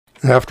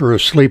After a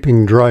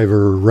sleeping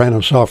driver ran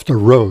us off the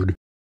road,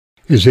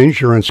 his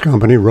insurance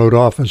company wrote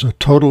off as a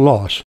total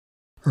loss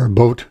our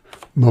boat,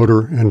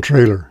 motor, and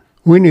trailer.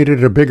 We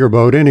needed a bigger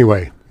boat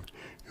anyway.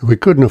 We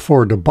couldn't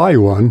afford to buy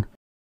one,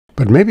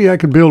 but maybe I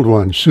could build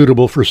one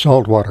suitable for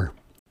saltwater.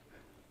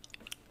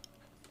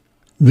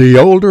 The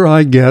older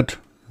I get,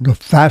 the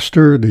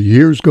faster the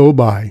years go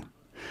by.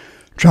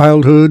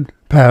 Childhood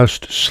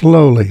passed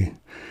slowly.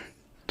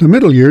 The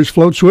middle years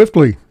flowed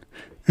swiftly.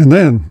 And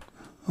then,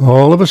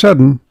 all of a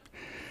sudden,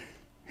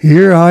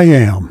 here I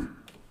am.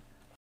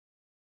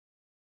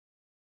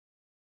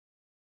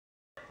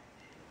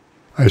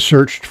 I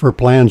searched for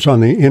plans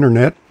on the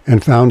internet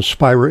and found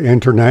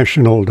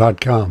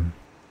SpiraInternational.com.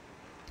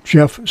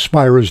 Jeff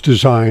Spira's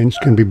designs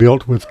can be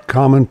built with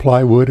common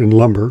plywood and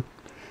lumber,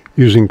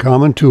 using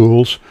common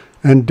tools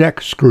and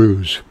deck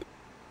screws.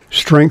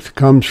 Strength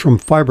comes from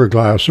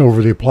fiberglass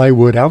over the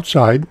plywood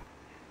outside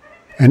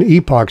and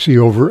epoxy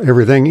over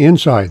everything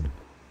inside.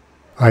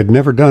 I'd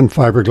never done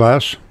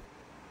fiberglass.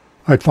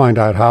 I'd find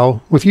out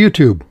how with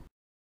YouTube.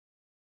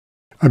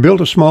 I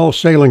built a small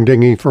sailing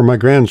dinghy for my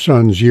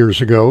grandsons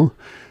years ago,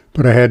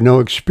 but I had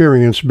no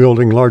experience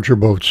building larger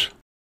boats.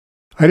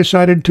 I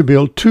decided to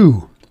build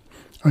two,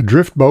 a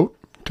drift boat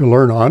to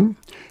learn on,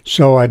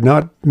 so I'd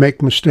not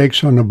make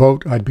mistakes on the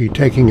boat I'd be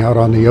taking out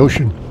on the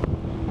ocean.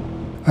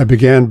 I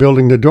began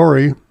building the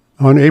Dory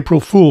on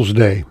April Fool's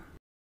Day.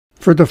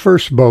 For the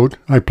first boat,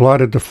 I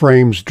plotted the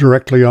frames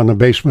directly on the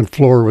basement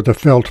floor with a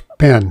felt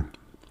pen.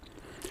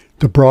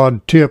 The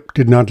broad tip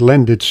did not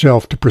lend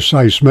itself to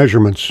precise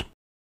measurements.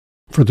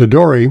 For the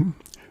Dory,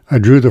 I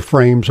drew the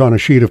frames on a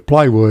sheet of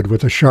plywood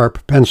with a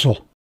sharp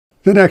pencil.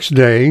 The next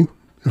day,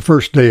 the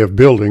first day of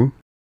building,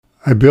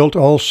 I built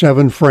all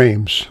 7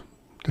 frames,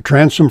 the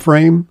transom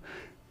frame,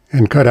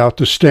 and cut out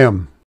the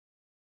stem.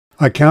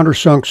 I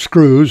countersunk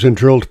screws and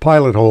drilled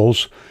pilot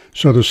holes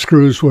so the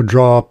screws would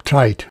draw up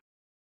tight.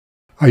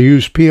 I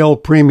used PL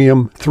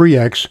Premium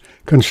 3X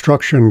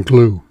construction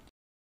glue.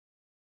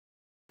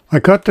 I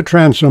cut the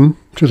transom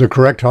to the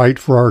correct height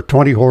for our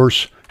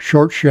 20-horse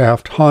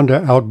short-shaft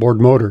Honda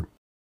outboard motor.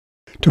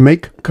 To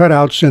make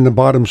cutouts in the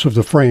bottoms of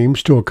the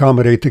frames to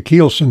accommodate the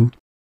Keelson,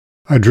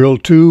 I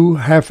drilled 2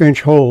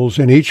 half-inch holes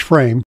in each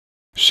frame,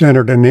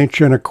 centered 1.25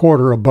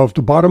 inches above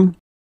the bottom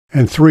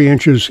and 3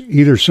 inches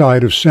either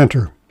side of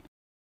center.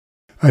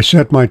 I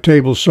set my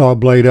table saw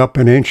blade up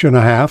 1.5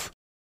 inches,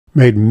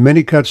 made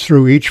many cuts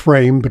through each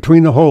frame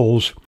between the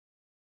holes,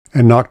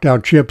 and knocked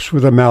out chips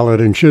with a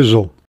mallet and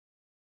chisel.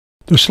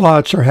 The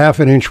slots are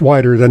 1/2 inch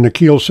wider than the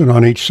Keelson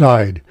on each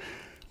side,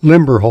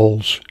 limber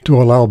holes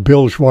to allow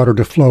bilge water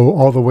to flow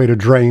all the way to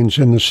drains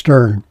in the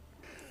stern.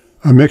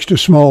 I mixed a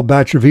small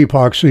batch of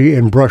epoxy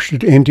and brushed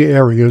it into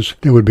areas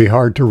that would be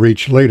hard to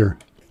reach later.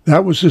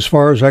 That was as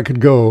far as I could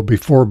go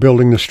before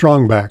building the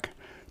strongback,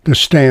 the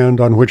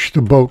stand on which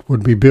the boat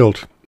would be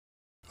built.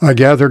 I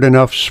gathered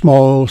enough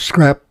small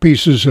scrap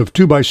pieces of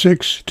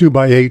 2x6,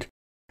 2x8,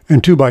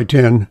 and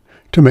 2x10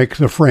 to make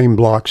the frame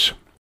blocks.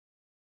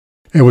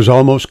 It was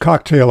almost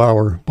cocktail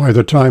hour by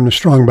the time the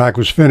strongback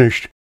was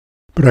finished,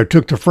 but I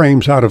took the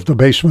frames out of the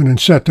basement and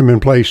set them in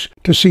place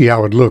to see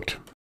how it looked.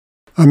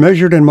 I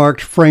measured and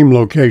marked frame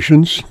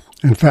locations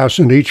and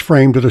fastened each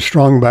frame to the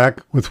strongback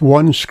with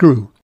 1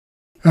 screw.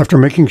 After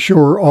making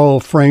sure all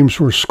frames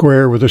were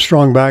square with the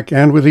strongback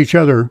and with each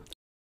other,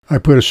 I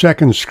put a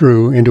second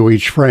screw into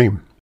each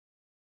frame.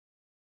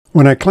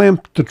 When I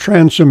clamped the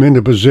transom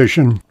into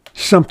position,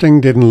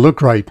 something didn't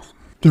look right.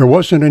 There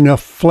wasn't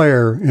enough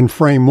flare in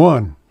frame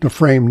 1, the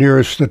frame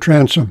nearest the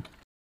transom.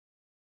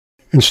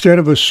 Instead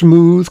of a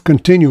smooth,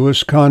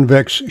 continuous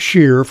convex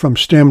shear from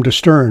stem to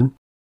stern,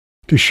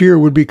 the shear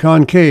would be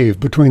concave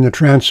between the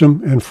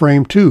transom and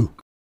frame 2.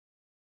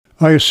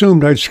 I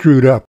assumed I'd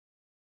screwed up.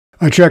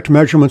 I checked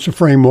measurements of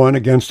frame 1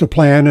 against the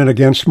plan and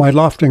against my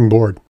lofting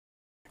board.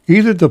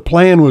 Either the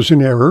plan was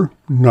in error,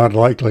 not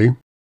likely,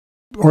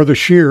 or the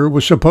shear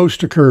was supposed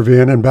to curve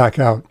in and back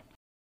out.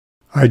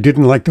 I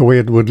didn't like the way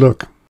it would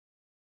look.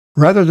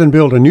 Rather than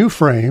build a new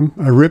frame,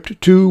 I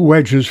ripped 2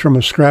 wedges from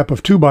a scrap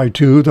of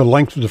 2x2 the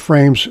length of the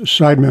frame's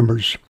side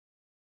members.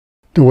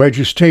 The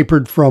wedges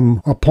tapered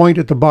from a point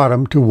at the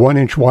bottom to 1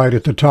 inch wide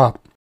at the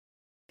top.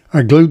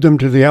 I glued them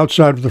to the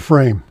outside of the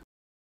frame.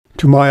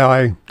 To my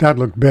eye, that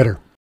looked better.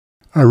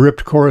 I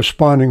ripped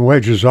corresponding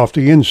wedges off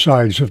the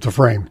insides of the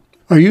frame.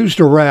 I used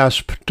a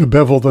rasp to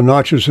bevel the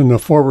notches in the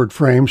forward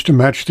frames to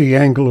match the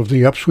angle of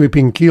the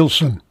upsweeping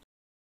Keelson.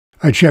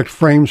 I checked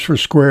frames for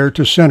square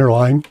to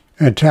centerline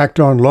and tacked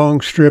on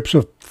long strips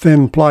of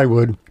thin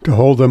plywood to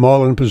hold them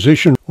all in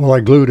position while I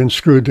glued and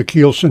screwed the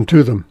Keelson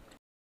to them.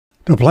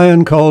 The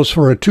plan calls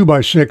for a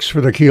 2x6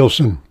 for the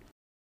Keelson.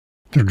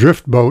 The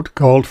drift boat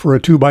called for a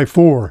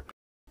 2x4,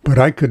 but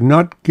I could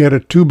not get a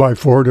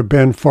 2x4 to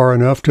bend far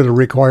enough to the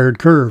required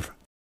curve.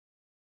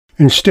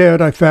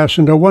 Instead, I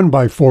fastened a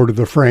 1x4 to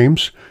the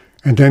frames,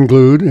 and then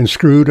glued and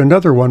screwed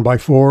another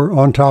 1x4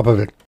 on top of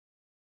it.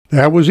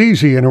 That was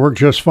easy and it worked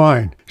just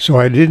fine, so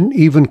I didn't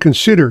even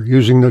consider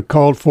using the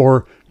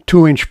called-for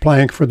 2-inch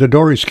plank for the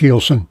Dory's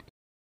Keelson.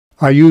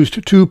 I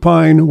used 2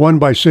 pine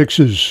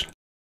 1x6s.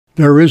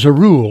 There is a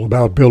rule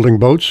about building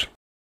boats.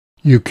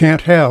 You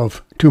can't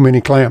have too many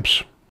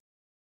clamps.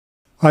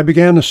 I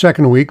began the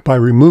second week by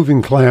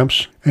removing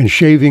clamps and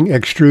shaving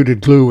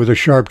extruded glue with a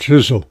sharp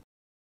chisel.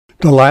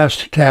 The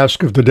last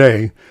task of the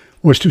day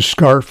was to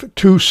scarf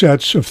 2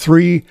 sets of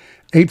 3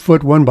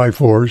 8-foot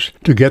 1x4s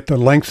to get the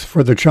length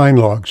for the chine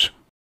logs.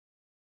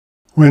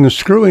 When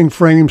screwing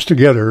frames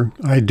together,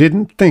 I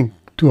didn't think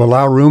to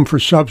allow room for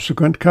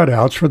subsequent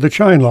cutouts for the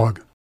chine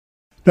log.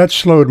 That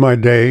slowed my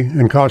day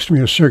and cost me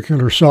a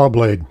circular saw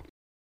blade.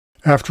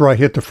 After I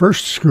hit the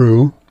first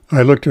screw,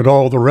 I looked at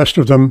all the rest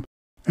of them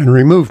and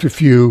removed a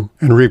few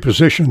and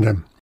repositioned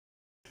them.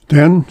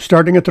 Then,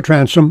 starting at the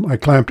transom, I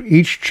clamped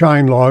each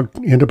chine log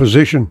into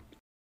position.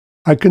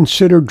 I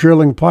considered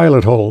drilling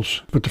pilot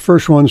holes, but the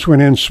first ones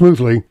went in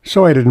smoothly,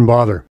 so I didn't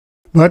bother.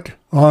 But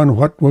on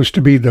what was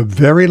to be the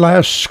very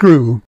last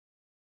screw,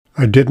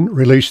 I didn't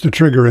release the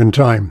trigger in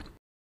time.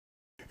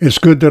 It's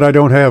good that I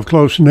don't have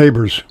close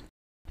neighbors.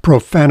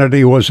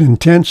 Profanity was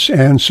intense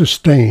and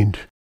sustained.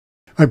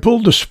 I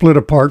pulled the split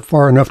apart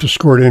far enough to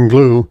squirt in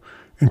glue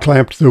and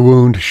clamped the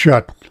wound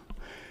shut.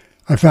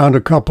 I found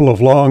a couple of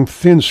long,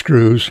 thin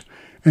screws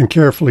and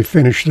carefully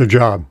finished the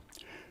job.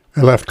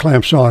 I left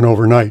clamps on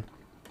overnight.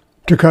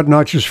 To cut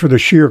notches for the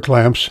shear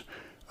clamps,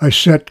 I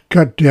set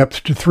cut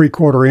depth to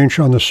 3/4 inch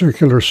on the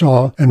circular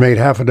saw and made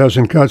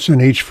 6 cuts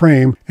in each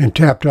frame and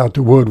tapped out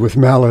the wood with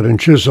mallet and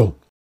chisel.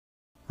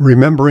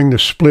 Remembering the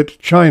split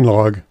chine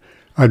log,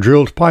 I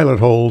drilled pilot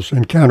holes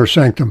and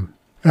countersank them.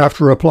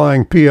 After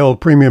applying PL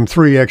Premium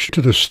 3X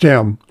to the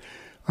stem,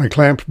 I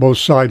clamped both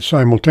sides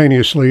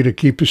simultaneously to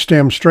keep the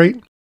stem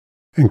straight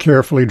and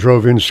carefully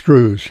drove in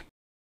screws.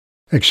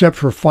 Except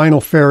for final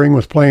fairing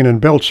with plane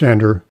and belt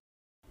sander,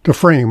 the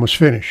frame was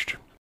finished.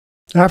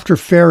 After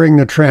fairing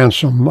the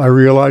transom, I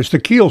realized the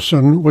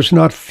Keelson was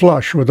not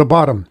flush with the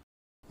bottom.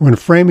 When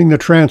framing the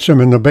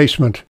transom in the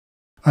basement,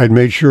 I'd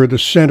made sure the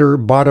center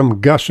bottom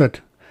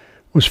gusset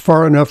was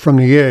far enough from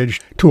the edge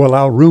to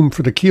allow room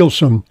for the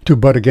Keelson to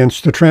butt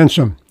against the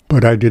transom,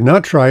 but I did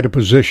not try to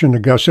position the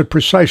gusset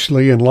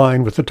precisely in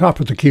line with the top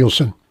of the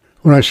Keelson.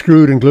 When I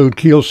screwed and glued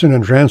Keelson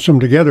and transom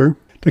together,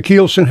 the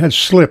Keelson had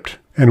slipped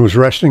and was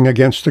resting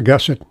against the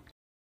gusset.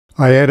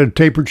 I added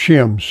tapered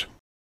shims.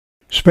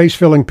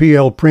 Space-filling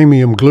PL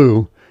Premium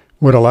glue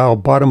would allow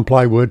bottom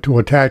plywood to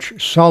attach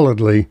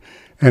solidly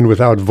and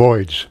without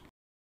voids.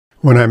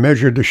 When I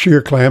measured the shear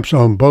clamps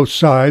on both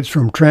sides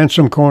from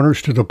transom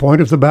corners to the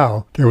point of the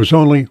bow, there was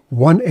only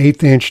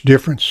 1/8 inch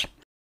difference.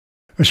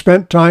 I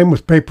spent time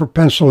with paper,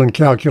 pencil, and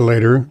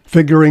calculator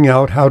figuring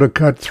out how to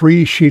cut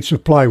 3 sheets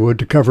of plywood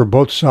to cover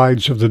both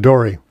sides of the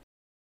Dory.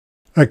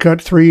 I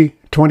cut 3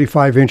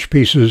 25-inch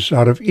pieces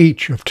out of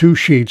each of 2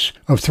 sheets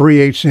of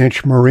 3/8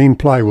 inch marine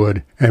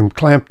plywood and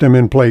clamped them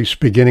in place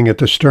beginning at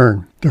the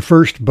stern. The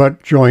first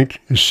butt joint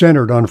is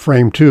centered on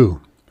frame 2.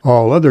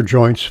 All other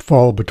joints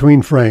fall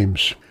between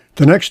frames.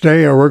 The next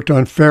day I worked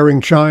on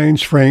fairing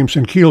chines, frames,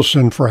 and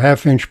Keelson for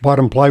 1/2 inch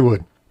bottom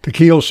plywood. The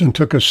Keelson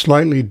took a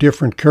slightly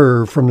different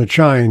curve from the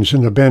chines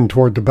in the bend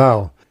toward the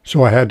bow,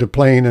 so I had to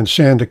plane and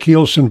sand the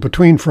Keelson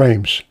between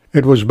frames.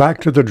 It was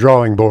back to the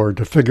drawing board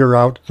to figure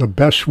out the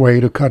best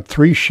way to cut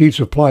 3 sheets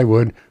of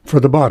plywood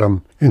for the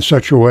bottom in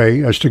such a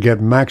way as to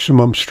get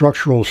maximum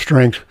structural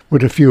strength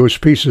with the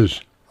fewest pieces.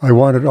 I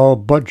wanted all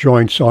butt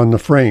joints on the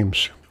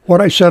frames.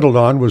 What I settled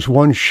on was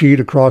 1 sheet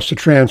across the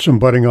transom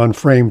butting on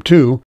frame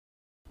 2,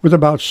 with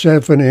about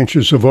 7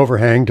 inches of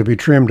overhang to be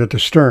trimmed at the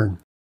stern.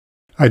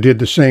 I did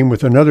the same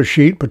with another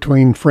sheet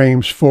between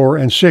frames 4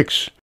 and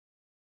 6.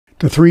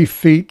 The 3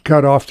 feet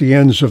cut off the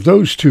ends of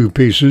those 2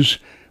 pieces,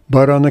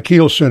 but on the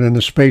Keelson in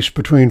the space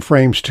between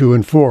frames 2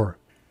 and 4.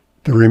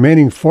 The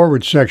remaining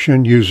forward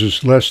section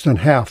uses less than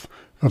half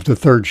of the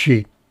 3rd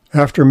sheet.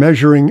 After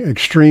measuring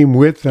extreme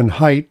width and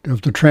height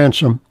of the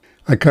transom,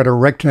 I cut a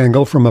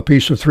rectangle from a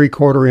piece of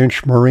 3/4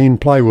 inch marine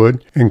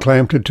plywood and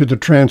clamped it to the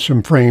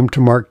transom frame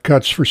to mark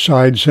cuts for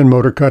sides and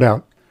motor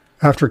cutout.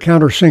 After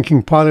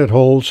countersinking pilot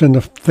holes in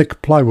the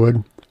thick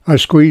plywood, I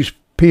squeezed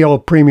PL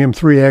Premium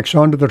 3X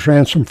onto the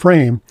transom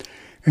frame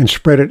and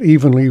spread it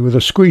evenly with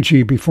a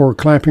squeegee before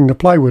clamping the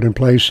plywood in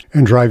place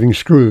and driving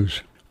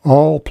screws.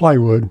 All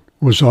plywood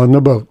was on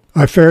the boat.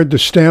 I faired the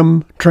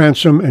stem,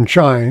 transom, and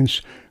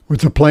chines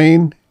with the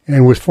plane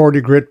and with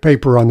 40 grit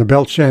paper on the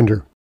belt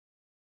sander.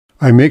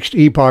 I mixed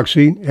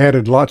epoxy,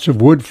 added lots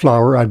of wood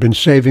flour I'd been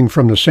saving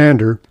from the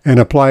sander, and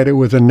applied it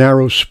with a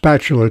narrow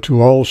spatula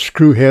to all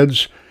screw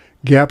heads,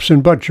 gaps in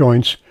butt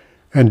joints,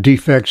 and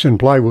defects in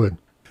plywood.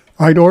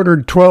 I'd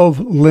ordered 12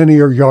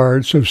 linear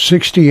yards of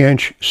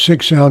 60-inch,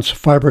 6-ounce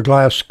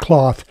fiberglass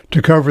cloth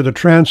to cover the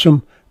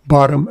transom,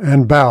 bottom,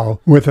 and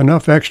bow, with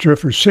enough extra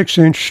for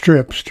 6-inch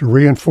strips to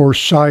reinforce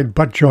side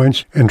butt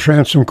joints and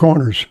transom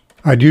corners.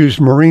 I'd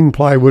used marine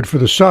plywood for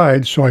the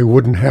sides so I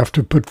wouldn't have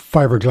to put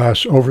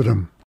fiberglass over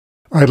them.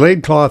 I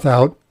laid cloth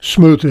out,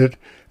 smoothed it,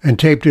 and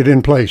taped it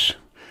in place.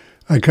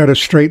 I cut a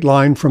straight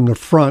line from the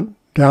front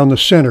down the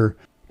center,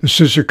 the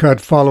scissor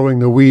cut following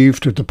the weave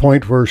to the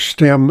point where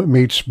stem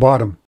meets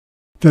bottom.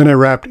 Then I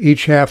wrapped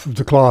each half of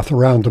the cloth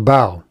around the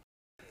bow.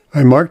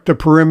 I marked the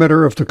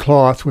perimeter of the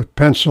cloth with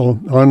pencil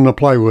on the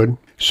plywood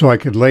so I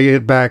could lay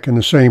it back in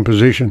the same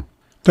position.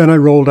 Then I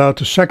rolled out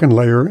the second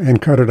layer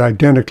and cut it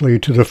identically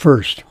to the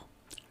first.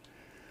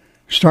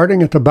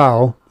 Starting at the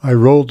bow, I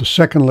rolled the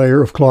second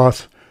layer of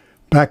cloth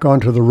back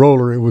onto the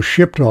roller it was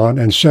shipped on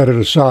and set it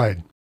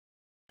aside.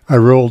 I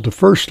rolled the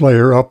first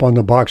layer up on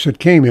the box it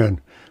came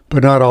in,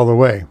 but not all the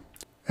way.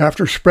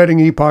 After spreading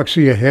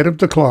epoxy ahead of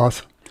the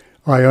cloth,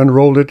 I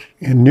unrolled it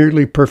in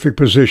nearly perfect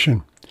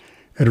position.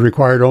 It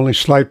required only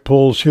slight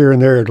pulls here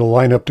and there to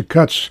line up the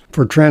cuts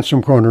for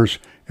transom corners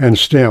and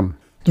stem.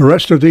 The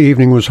rest of the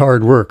evening was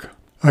hard work.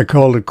 I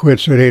called it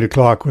quits at 8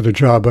 o'clock with the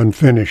job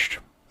unfinished.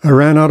 I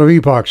ran out of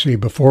epoxy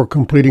before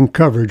completing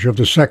coverage of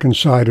the second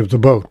side of the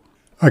boat.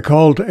 I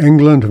called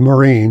England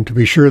Marine to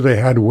be sure they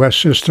had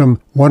West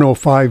System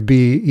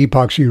 105B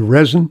epoxy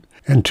resin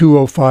and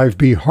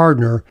 205B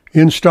hardener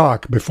in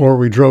stock before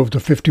we drove the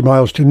 50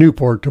 miles to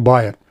Newport to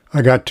buy it.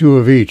 I got 2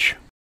 of each.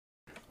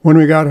 When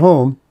we got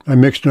home, I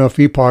mixed enough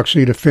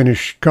epoxy to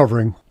finish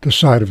covering the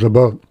side of the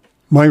boat.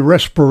 My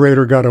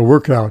respirator got a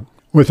workout.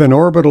 With an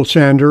orbital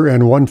sander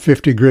and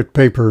 150 grit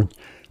paper,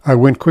 I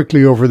went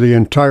quickly over the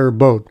entire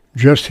boat,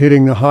 just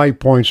hitting the high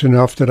points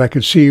enough that I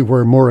could see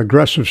where more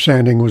aggressive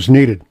sanding was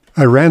needed.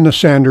 I ran the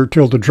sander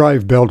till the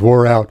drive belt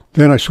wore out.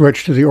 Then I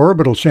switched to the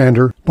orbital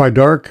sander. By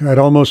dark, I'd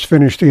almost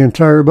finished the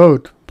entire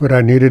boat, but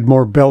I needed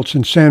more belts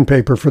and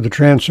sandpaper for the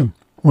transom.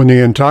 When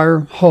the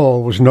entire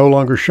hull was no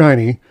longer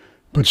shiny,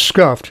 but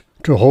scuffed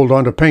to hold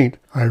on to paint,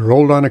 I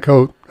rolled on a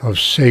coat of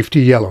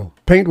safety yellow.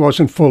 Paint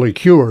wasn't fully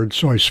cured,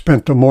 so I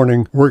spent the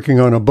morning working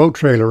on a boat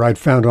trailer I'd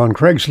found on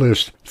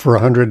Craigslist for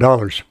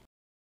 $100.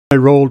 I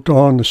rolled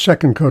on the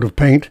second coat of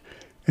paint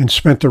and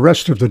spent the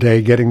rest of the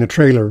day getting the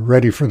trailer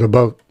ready for the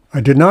boat.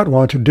 I did not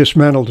want to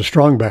dismantle the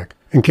strongback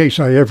in case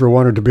I ever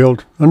wanted to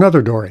build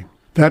another dory.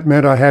 That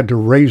meant I had to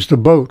raise the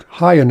boat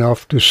high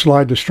enough to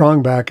slide the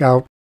strongback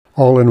out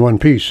all in one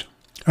piece.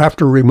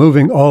 After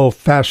removing all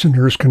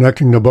fasteners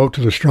connecting the boat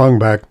to the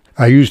strongback,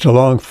 I used a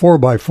long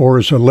 4x4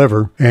 as a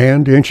lever,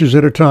 and, inches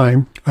at a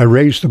time, I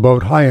raised the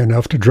boat high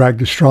enough to drag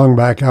the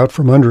strongback out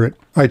from under it.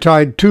 I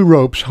tied 2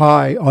 ropes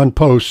high on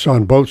posts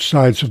on both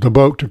sides of the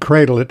boat to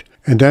cradle it,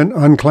 and then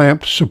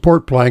unclamped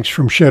support planks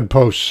from shed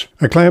posts.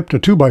 I clamped a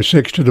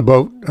 2x6 to the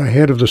boat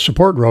ahead of the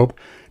support rope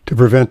to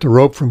prevent the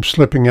rope from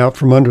slipping out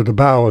from under the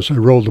bow as I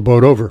rolled the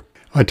boat over.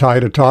 I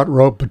tied a taut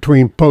rope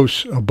between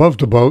posts above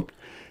the boat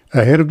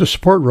ahead of the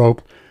support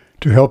rope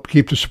to help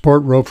keep the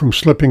support rope from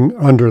slipping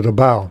under the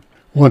bow.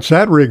 Once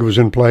that rig was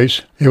in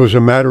place, it was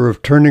a matter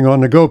of turning on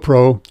the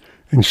GoPro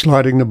and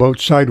sliding the boat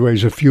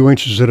sideways a few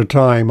inches at a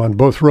time on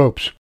both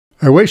ropes.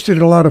 I wasted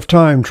a lot of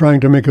time trying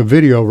to make a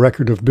video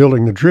record of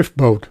building the drift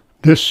boat.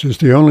 This is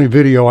the only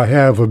video I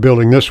have of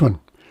building this one.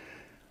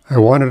 I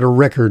wanted a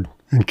record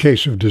in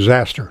case of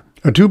disaster.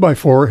 A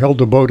 2x4 held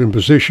the boat in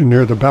position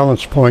near the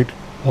balance point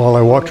while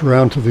I walked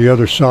around to the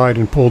other side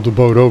and pulled the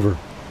boat over.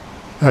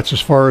 That's as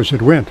far as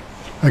it went.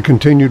 I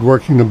continued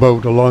working the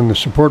boat along the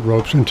support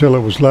ropes until it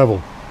was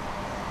level.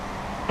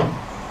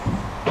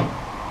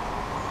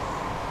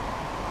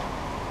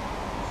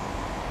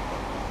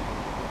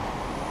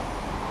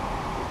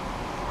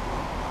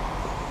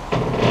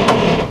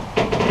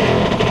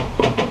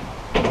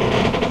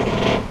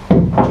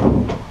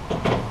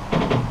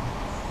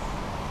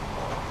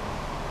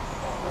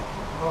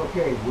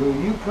 Okay, will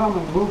you come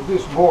and move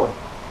this board?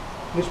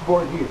 This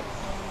board here.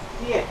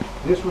 Yeah.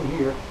 This one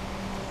here.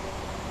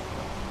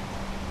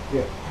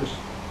 Yeah, just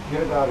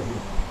get it out of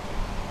here.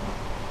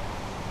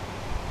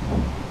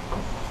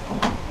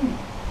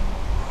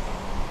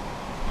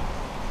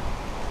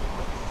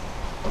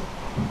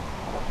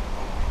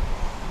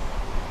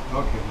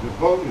 Okay, the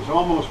boat is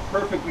almost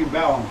perfectly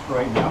balanced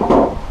right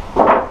now.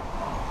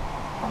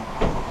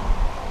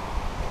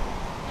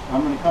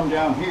 I'm going to come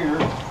down here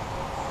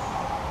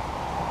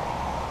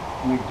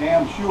and make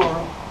damn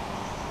sure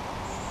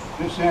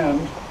this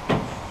end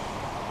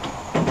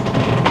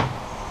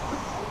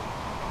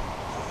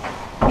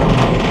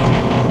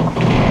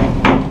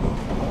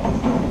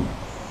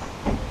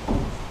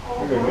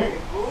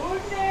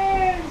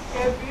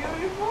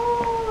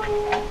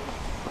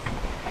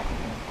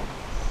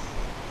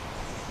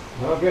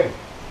okay.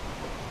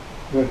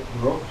 Good. The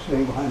rope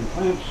staying behind the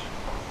clamps.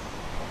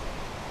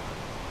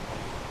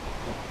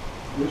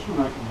 This one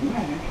I can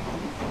manage.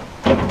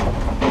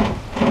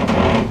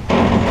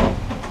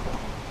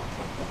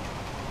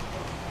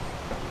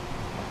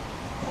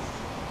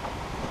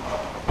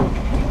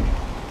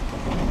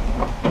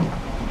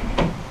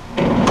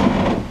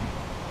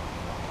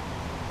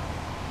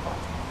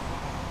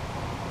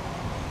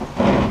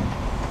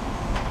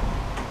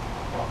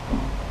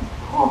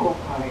 Oh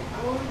my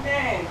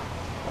goodness.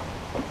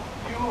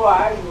 You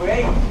are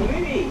great,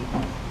 sweetie.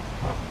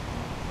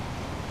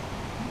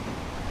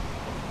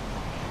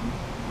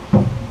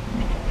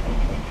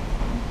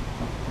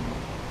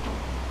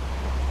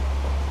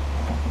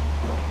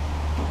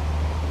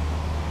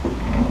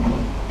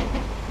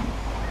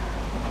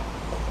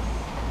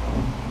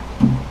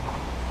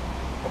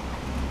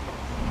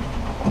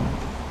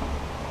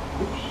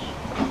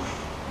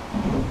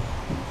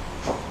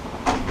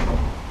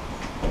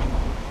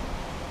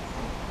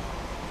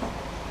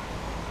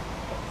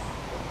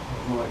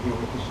 no idea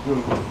what this is doing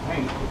with the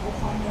paint, but we'll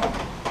find out.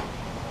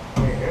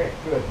 Hey,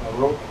 good. I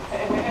rope.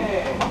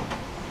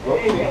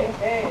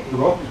 The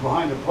rope is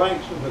behind the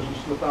plank so it doesn't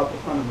slip out the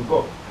front of the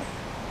book.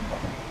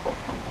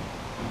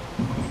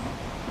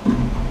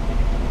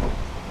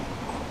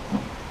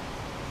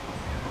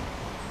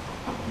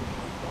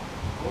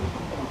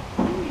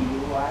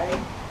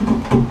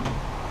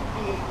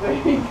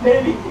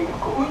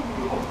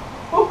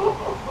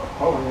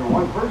 Oh, when you're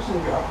one person,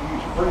 you have to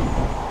use your brain.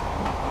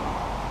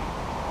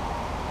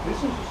 This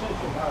is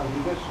essentially how to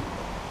do this.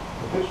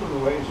 But this one, the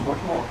way is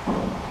much more.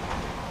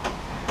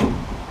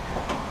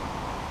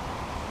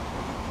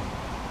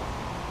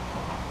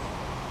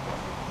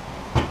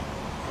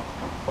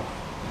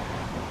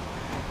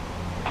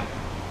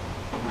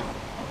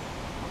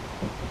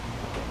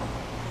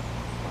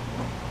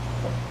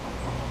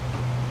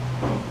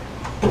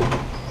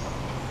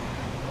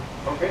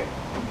 Okay,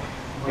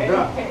 we're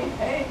done.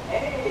 Hey!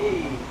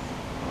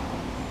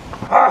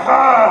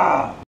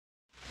 Ha-ha!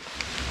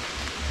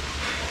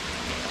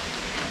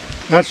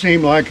 That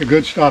seemed like a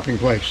good stopping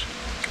place.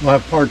 We'll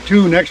have part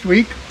 2 next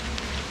week.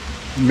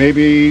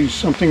 Maybe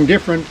something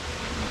different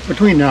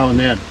between now and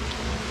then.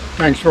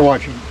 Thanks for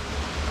watching.